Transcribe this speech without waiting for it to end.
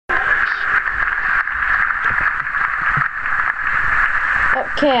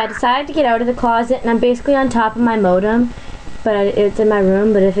Okay, I decided to get out of the closet, and I'm basically on top of my modem, but it's in my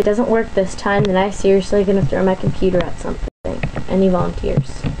room. But if it doesn't work this time, then I'm seriously gonna throw my computer at something. Any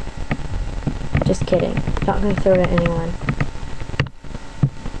volunteers? Just kidding. Not gonna throw it at anyone.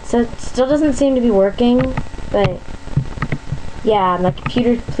 So it still doesn't seem to be working, but yeah, my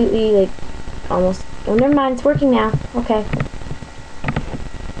computer completely, like, almost. Oh, never mind. It's working now. Okay.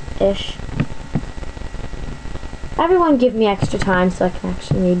 Ish. Everyone give me extra time so I can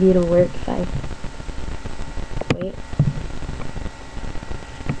actually, maybe it'll work if I wait.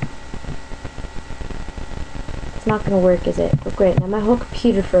 It's not gonna work, is it? Oh great, now my whole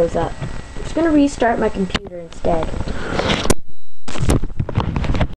computer froze up. I'm just gonna restart my computer instead.